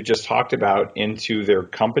what you just talked about into their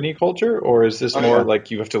company culture, or is this more like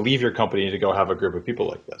you have to leave your company to go have a group of people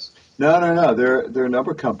like this? No. There are a number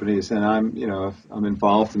of companies, and I'm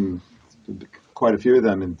involved in quite a few of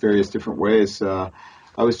them in various different ways. I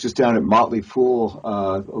was just down at Motley Fool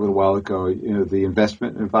a little while ago. The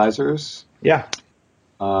investment advisors. Yeah.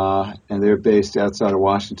 And they're based outside of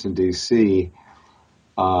Washington D.C.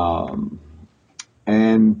 And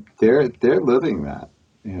they're living that.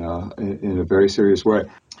 In a very serious way.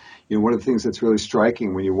 One of the things that's really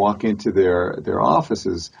striking when you walk into their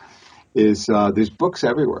offices is there's books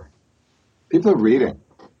everywhere. People are reading,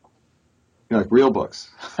 like real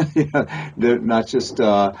books. They're not just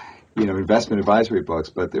investment advisory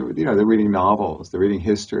books, but they're reading novels, they're reading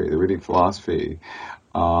history, they're reading philosophy.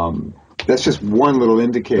 That's just one little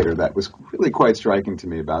indicator that was really quite striking to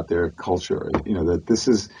me about their culture. That this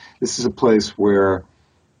is a place where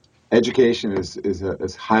education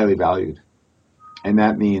is highly valued, and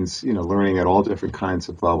that means learning at all different kinds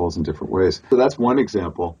of levels in different ways. So that's one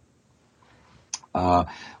example.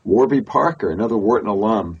 Warby Parker, another Wharton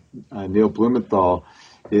alum, Neil Blumenthal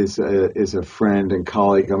is a friend and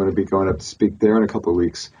colleague. I'm going to be going up to speak there in a couple of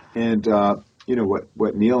weeks. And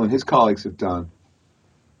what Neil and his colleagues have done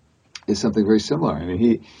is something very similar. I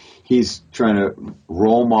mean, he's trying to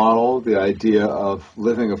role model the idea of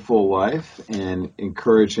living a full life and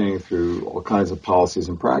encouraging through all kinds of policies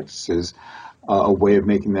and practices a way of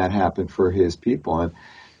making that happen for his people. And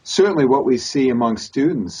certainly what we see among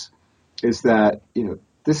students is that,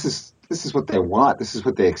 this is what they want. This is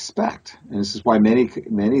what they expect. And this is why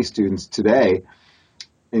many students today,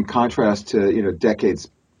 in contrast to, decades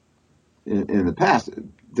in the past,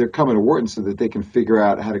 they're coming to Wharton so that they can figure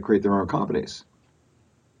out how to create their own companies.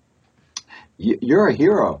 You're a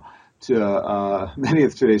hero to many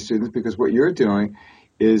of today's students because what you're doing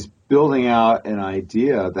is building out an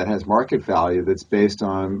idea that has market value that's based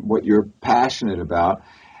on what you're passionate about,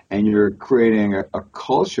 and you're creating a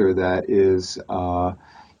culture that is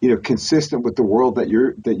consistent with the world that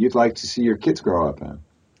you'd like to see your kids grow up in.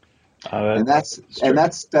 And that's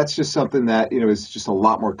just something that is just a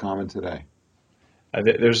lot more common today.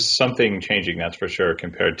 There's something changing, that's for sure,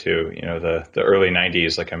 compared to the early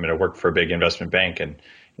 '90s. Like I'm going to work for a big investment bank, and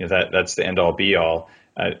that's the end all be all.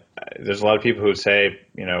 There's a lot of people who say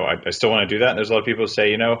I still want to do that, and there's a lot of people who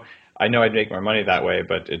say I know I'd make more money that way,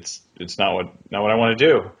 but it's not what I want to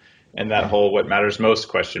do. And that whole what matters most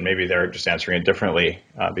question, maybe they're just answering it differently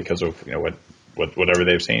because of whatever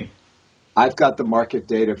they've seen. I've got the market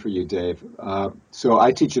data for you, Dave. So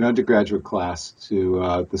I teach an undergraduate class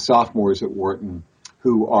to the sophomores at Wharton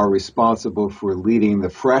who are responsible for leading the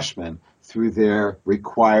freshmen through their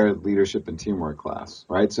required leadership and teamwork class,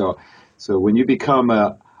 right? So when you become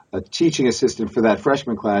a teaching assistant for that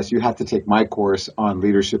freshman class, you have to take my course on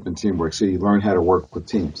leadership and teamwork, so you learn how to work with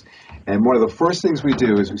teams. And one of the first things we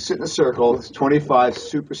do is we sit in a circle. It's 25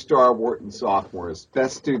 superstar Wharton sophomores,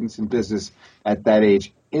 best students in business at that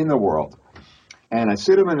age in the world. And I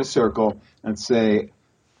sit them in a circle and say,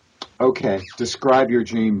 okay, describe your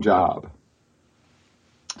dream job.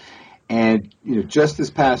 And just this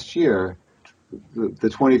past year, the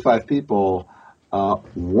 25 people,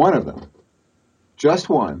 one of them, just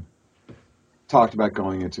one, talked about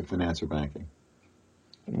going into finance or banking.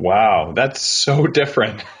 Wow, that's so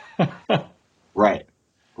different. Right.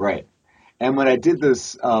 And when I did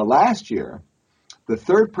this last year, the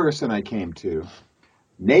third person I came to,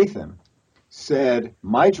 Nathan, said,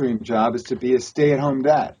 my dream job is to be a stay-at-home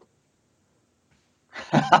dad.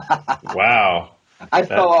 Wow. I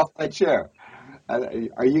fell off my chair.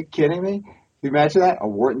 Are you kidding me? Can you imagine that? A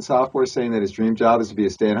Wharton sophomore saying that his dream job is to be a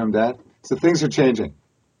stay-at-home dad? So things are changing.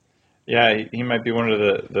 Yeah, he might be one of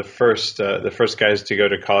the first guys to go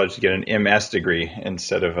to college to get an MS degree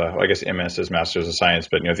instead of I guess MS is Master's of Science,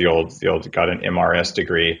 but the old got an MRS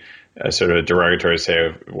degree, sort of a derogatory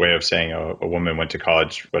way of saying a woman went to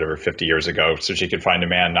college 50 years ago so she could find a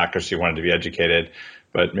man, not because she wanted to be educated,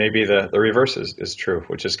 but maybe the reverse is true,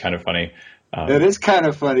 which is kind of funny. It is kind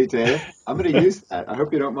of funny, Dave. I'm going to use that. I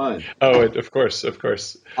hope you don't mind. Oh, of course.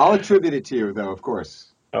 I'll attribute it to you, though, of course.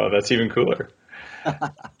 Oh, that's even cooler.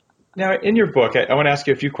 Now, in your book, I want to ask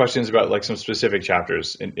you a few questions about some specific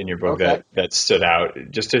chapters in your book that stood out,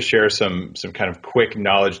 just to share some kind of quick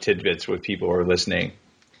knowledge tidbits with people who are listening.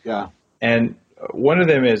 Yeah. And one of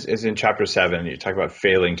them is in chapter 7. You talk about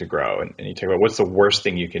failing to grow, and you talk about what's the worst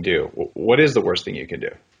thing you can do. What is the worst thing you can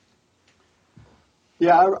do?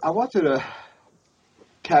 Yeah, I wanted to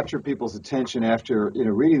capture people's attention after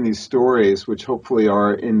reading these stories, which hopefully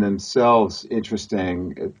are in themselves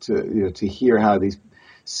interesting to hear how these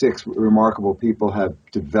 6 remarkable people have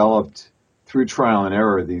developed through trial and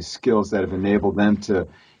error these skills that have enabled them to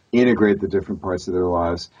integrate the different parts of their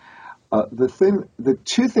lives. The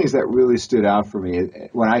 2 things that really stood out for me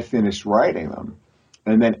when I finished writing them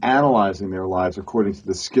and then analyzing their lives according to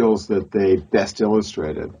the skills that they best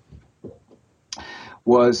illustrated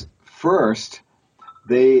was, first,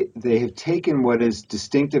 they have taken what is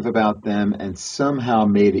distinctive about them and somehow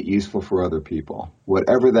made it useful for other people,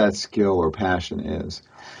 whatever that skill or passion is.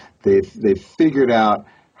 They've figured out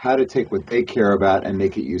how to take what they care about and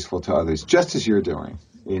make it useful to others, just as you're doing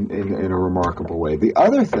in a remarkable way. The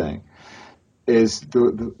other thing is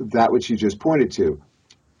that which you just pointed to.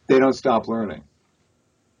 They don't stop learning.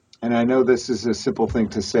 And I know this is a simple thing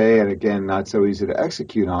to say, and again, not so easy to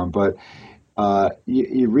execute on, but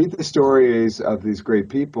you read the stories of these great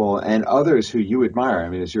people and others who you admire. I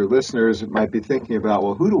mean, as your listeners might be thinking about,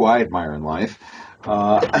 well, who do I admire in life?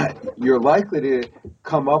 You're likely to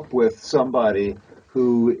come up with somebody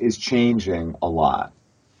who is changing a lot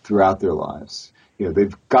throughout their lives.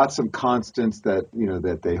 They've got some constants that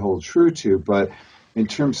they hold true to, but in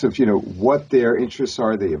terms of what their interests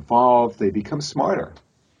are, they evolve, they become smarter.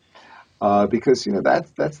 Because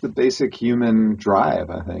that's the basic human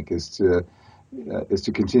drive, I think, is to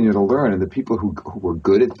continue to learn. And the people who were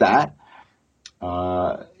good at that, they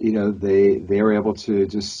are able to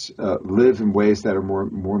just live in ways that are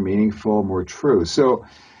more meaningful, more true. So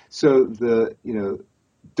the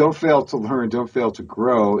don't fail to learn, don't fail to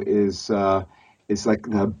grow is like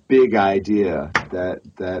the big idea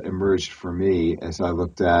that emerged for me as I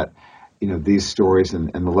looked at these stories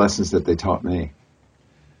and the lessons that they taught me.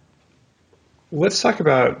 Let's talk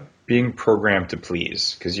about being programmed to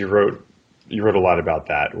please, because you wrote a lot about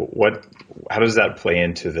that. How does that play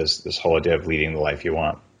into this whole idea of leading the life you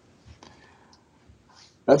want?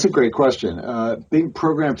 That's a great question. Being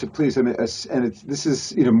programmed to please, I mean, this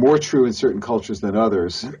is more true in certain cultures than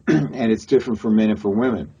others, and it's different for men and for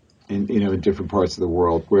women in different parts of the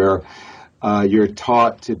world, where you're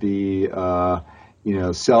taught to be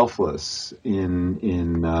selfless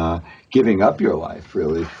in giving up your life,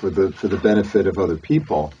 really, for the benefit of other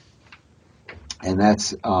people. And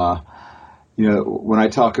that's when I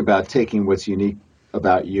talk about taking what's unique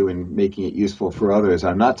about you and making it useful for others,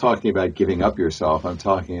 I'm not talking about giving up yourself. I'm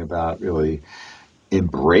talking about really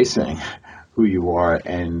embracing who you are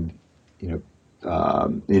and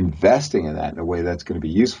investing in that in a way that's going to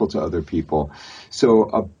be useful to other people. So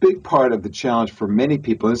a big part of the challenge for many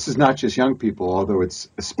people, this is not just young people, although it's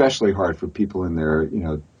especially hard for people in their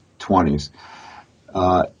 20s,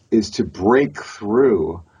 is to break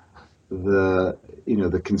through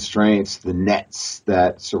the constraints, the nets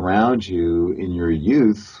that surround you in your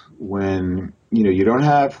youth when you don't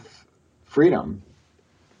have freedom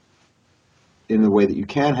in the way that you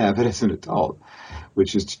can have it as an adult,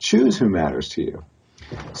 which is to choose who matters to you.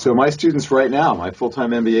 So my students right now, my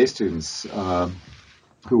full-time MBA students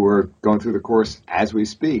who are going through the course as we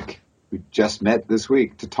speak, we just met this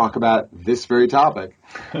week to talk about this very topic.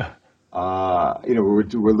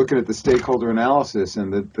 We're looking at the stakeholder analysis,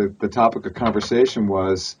 and the topic of conversation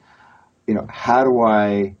was, how do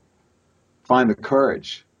I find the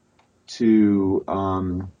courage to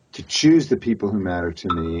choose the people who matter to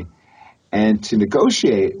me and to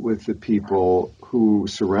negotiate with the people who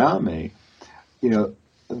surround me,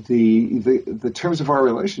 the terms of our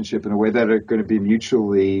relationship in a way that are going to be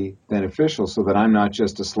mutually beneficial so that I'm not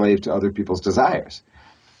just a slave to other people's desires.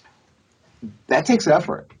 That takes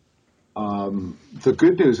effort. The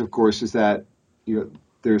good news, of course, is that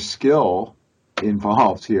there's skill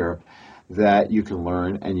involved here that you can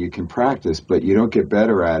learn and you can practice, but you don't get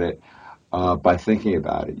better at it by thinking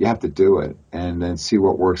about it. You have to do it and then see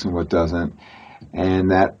what works and what doesn't.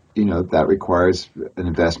 And that requires an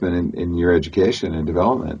investment in your education and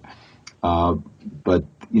development. But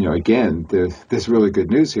again, there's really good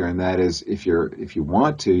news here, and that is if you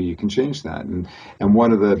want to, you can change that. And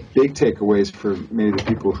one of the big takeaways for many of the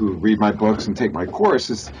people who read my books and take my course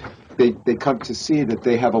is they come to see that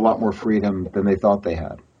they have a lot more freedom than they thought they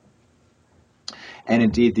had. And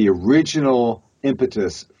indeed, the original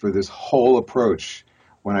impetus for this whole approach,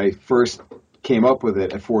 when I first came up with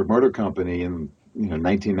it at Ford Motor Company in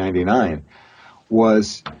 1999,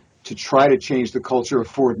 was to try to change the culture of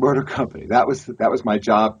Ford Motor Company. That was my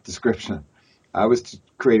job description. I was to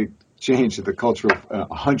create a change to the culture of a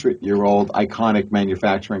 100-year-old iconic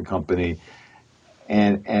manufacturing company,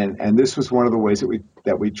 and this was one of the ways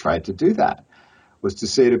that we tried to do that, was to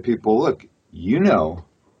say to people, look, you know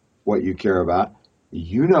what you care about,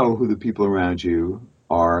 you know who the people around you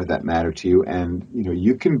are that matter to you, and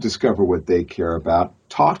you can discover what they care about.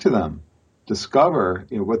 Talk to them. Discover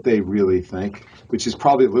what they really think, which is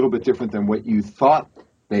probably a little bit different than what you thought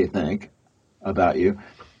they think about you,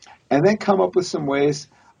 and then come up with some ways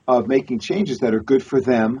of making changes that are good for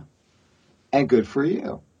them and good for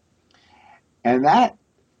you. And that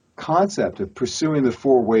concept of pursuing the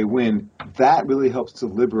four-way win, that really helps to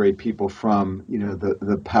liberate people from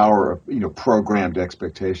the power of programmed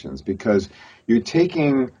expectations, because you're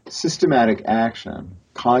taking systematic action,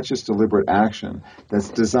 conscious, deliberate action that's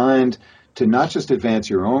designed to not just advance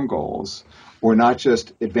your own goals, or not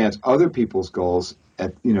just advance other people's goals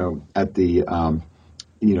and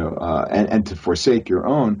to forsake your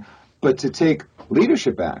own, but to take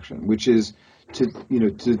leadership action, which is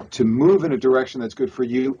to move in a direction that's good for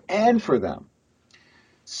you and for them.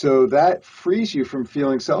 So that frees you from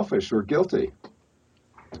feeling selfish or guilty,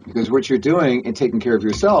 because what you're doing in taking care of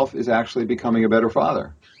yourself is actually becoming a better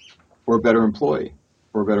father, or a better employee,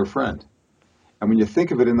 or a better friend. And when you think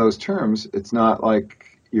of it in those terms, it's not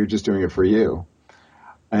like you're just doing it for you.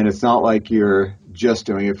 And it's not like you're just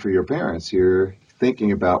doing it for your parents. You're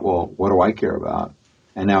thinking about, well, what do I care about?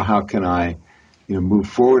 And now how can I, move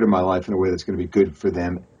forward in my life in a way that's going to be good for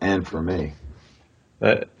them and for me?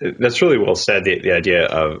 That's really well said, the idea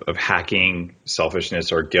of hacking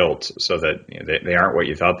selfishness or guilt so that they aren't what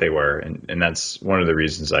you thought they were. And that's one of the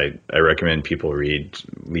reasons I recommend people read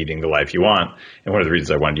Leading the Life You Want. And one of the reasons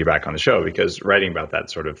I wanted you back on the show, because writing about that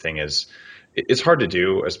sort of thing it's hard to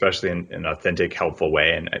do, especially in an authentic, helpful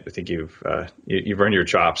way. And I think you've earned your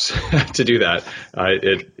chops to do that.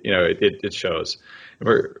 It shows.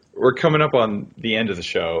 We're coming up on the end of the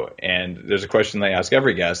show, and there's a question I ask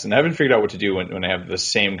every guest, and I haven't figured out what to do when I have the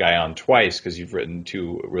same guy on twice, because you've written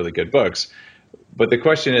 2 really good books. But the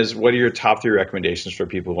question is, what are your top 3 recommendations for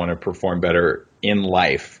people who want to perform better in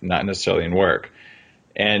life, not necessarily in work?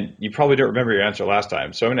 And you probably don't remember your answer last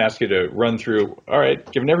time, so I'm going to ask you to run through, all right,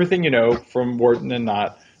 given everything you know from Wharton and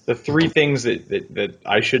Knott, the 3 things that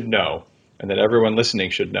I should know and that everyone listening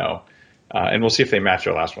should know, and we'll see if they match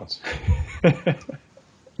your last ones.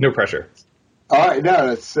 No pressure. All right,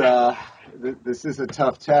 no, it's this is a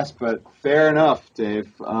tough test, but fair enough,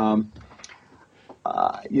 Dave.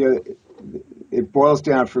 It boils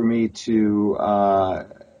down for me to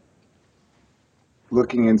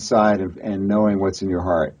looking inside and knowing what's in your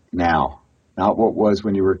heart now, not what was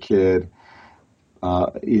when you were a kid.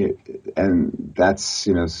 And that's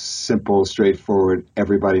simple, straightforward.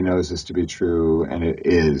 Everybody knows this to be true, and it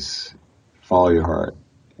is. Follow your heart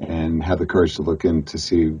and have the courage to look in to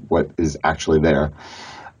see what is actually there.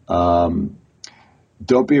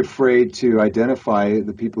 don't be afraid to identify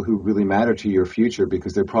the people who really matter to your future,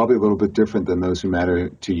 because they're probably a little bit different than those who matter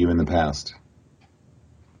to you in the past.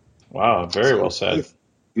 Wow, very well said.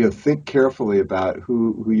 Think carefully about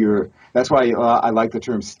who you're. That's why I like the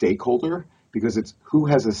term stakeholder, because it's who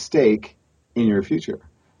has a stake in your future,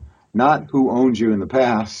 not who owns you in the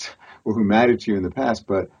past or who mattered to you in the past,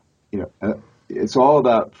 but it's all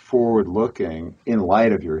about forward looking in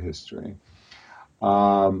light of your history.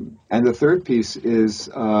 And the third piece is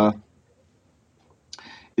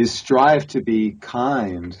strive to be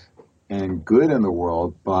kind and good in the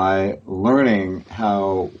world by learning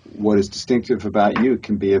how what is distinctive about you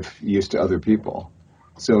can be of use to other people.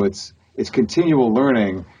 So it's continual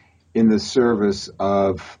learning in the service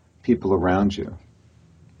of people around you.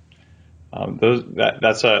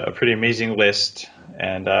 That's a pretty amazing list,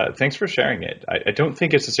 and thanks for sharing it. I don't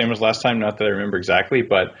think it's the same as last time, not that I remember exactly,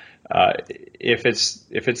 but if it's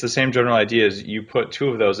the same general ideas, you put two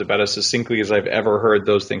of those about as succinctly as I've ever heard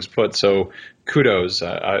those things put. So kudos.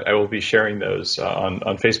 I will be sharing those on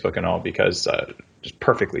Facebook and all, because just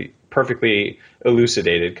perfectly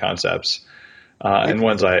elucidated concepts and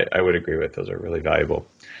ones I would agree with. Those are really valuable.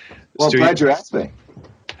 Well, Stu, glad you asked me.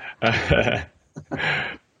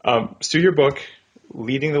 Stu, your book,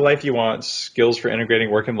 Leading the Life You Want, Skills for Integrating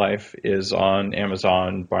Work and Life, is on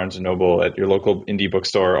Amazon, Barnes & Noble, at your local indie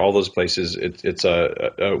bookstore, all those places. It's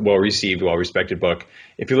a well-received, well-respected book.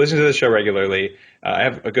 If you listen to the show regularly, I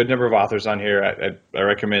have a good number of authors on here. I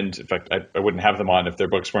recommend, in fact, I wouldn't have them on if their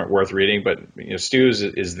books weren't worth reading, but Stu's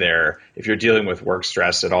is there. If you're dealing with work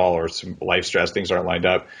stress at all or some life stress, things aren't lined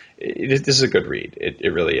up, this is a good read.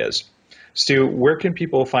 It really is. Stu, where can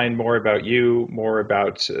people find more about you, more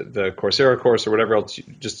about the Coursera course or whatever else?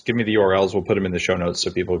 Just give me the URLs. We'll put them in the show notes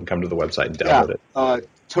so people can come to the website and download it.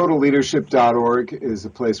 TotalLeadership.org is a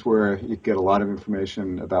place where you get a lot of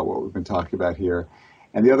information about what we've been talking about here.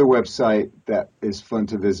 And the other website that is fun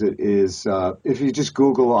to visit is if you just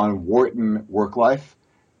Google on Wharton Work Life,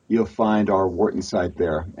 you'll find our Wharton site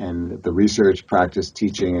there. And the research, practice,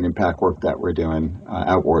 teaching, and impact work that we're doing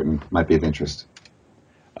at Wharton might be of interest.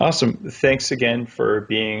 Awesome. Thanks again for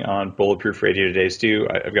being on Bulletproof Radio today, Stu.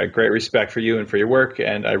 I've got great respect for you and for your work,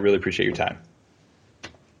 and I really appreciate your time.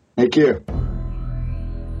 Thank you.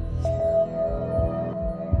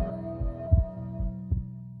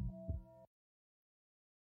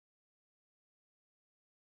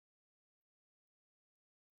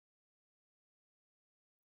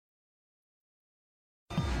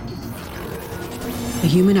 The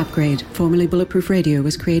Human Upgrade, formerly Bulletproof Radio,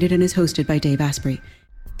 was created and is hosted by Dave Asprey.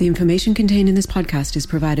 The information contained in this podcast is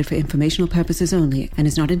provided for informational purposes only and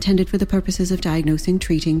is not intended for the purposes of diagnosing,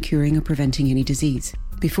 treating, curing, or preventing any disease.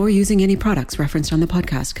 Before using any products referenced on the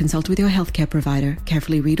podcast, consult with your healthcare provider,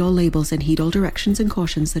 carefully read all labels, and heed all directions and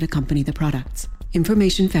cautions that accompany the products.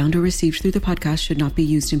 Information found or received through the podcast should not be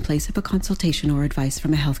used in place of a consultation or advice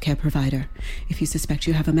from a healthcare provider. If you suspect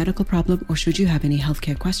you have a medical problem or should you have any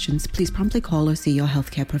healthcare questions, please promptly call or see your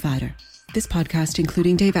healthcare provider. This podcast,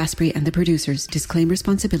 including Dave Asprey and the producers, disclaim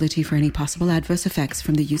responsibility for any possible adverse effects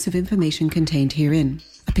from the use of information contained herein.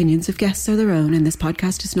 Opinions of guests are their own, and this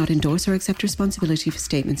podcast does not endorse or accept responsibility for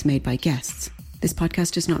statements made by guests. This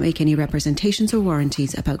podcast does not make any representations or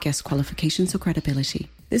warranties about guest qualifications or credibility.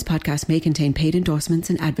 This podcast may contain paid endorsements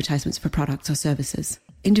and advertisements for products or services.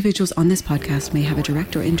 Individuals on this podcast may have a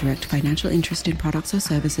direct or indirect financial interest in products or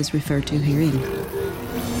services referred to herein.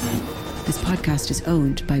 This podcast is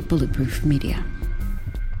owned by Bulletproof Media.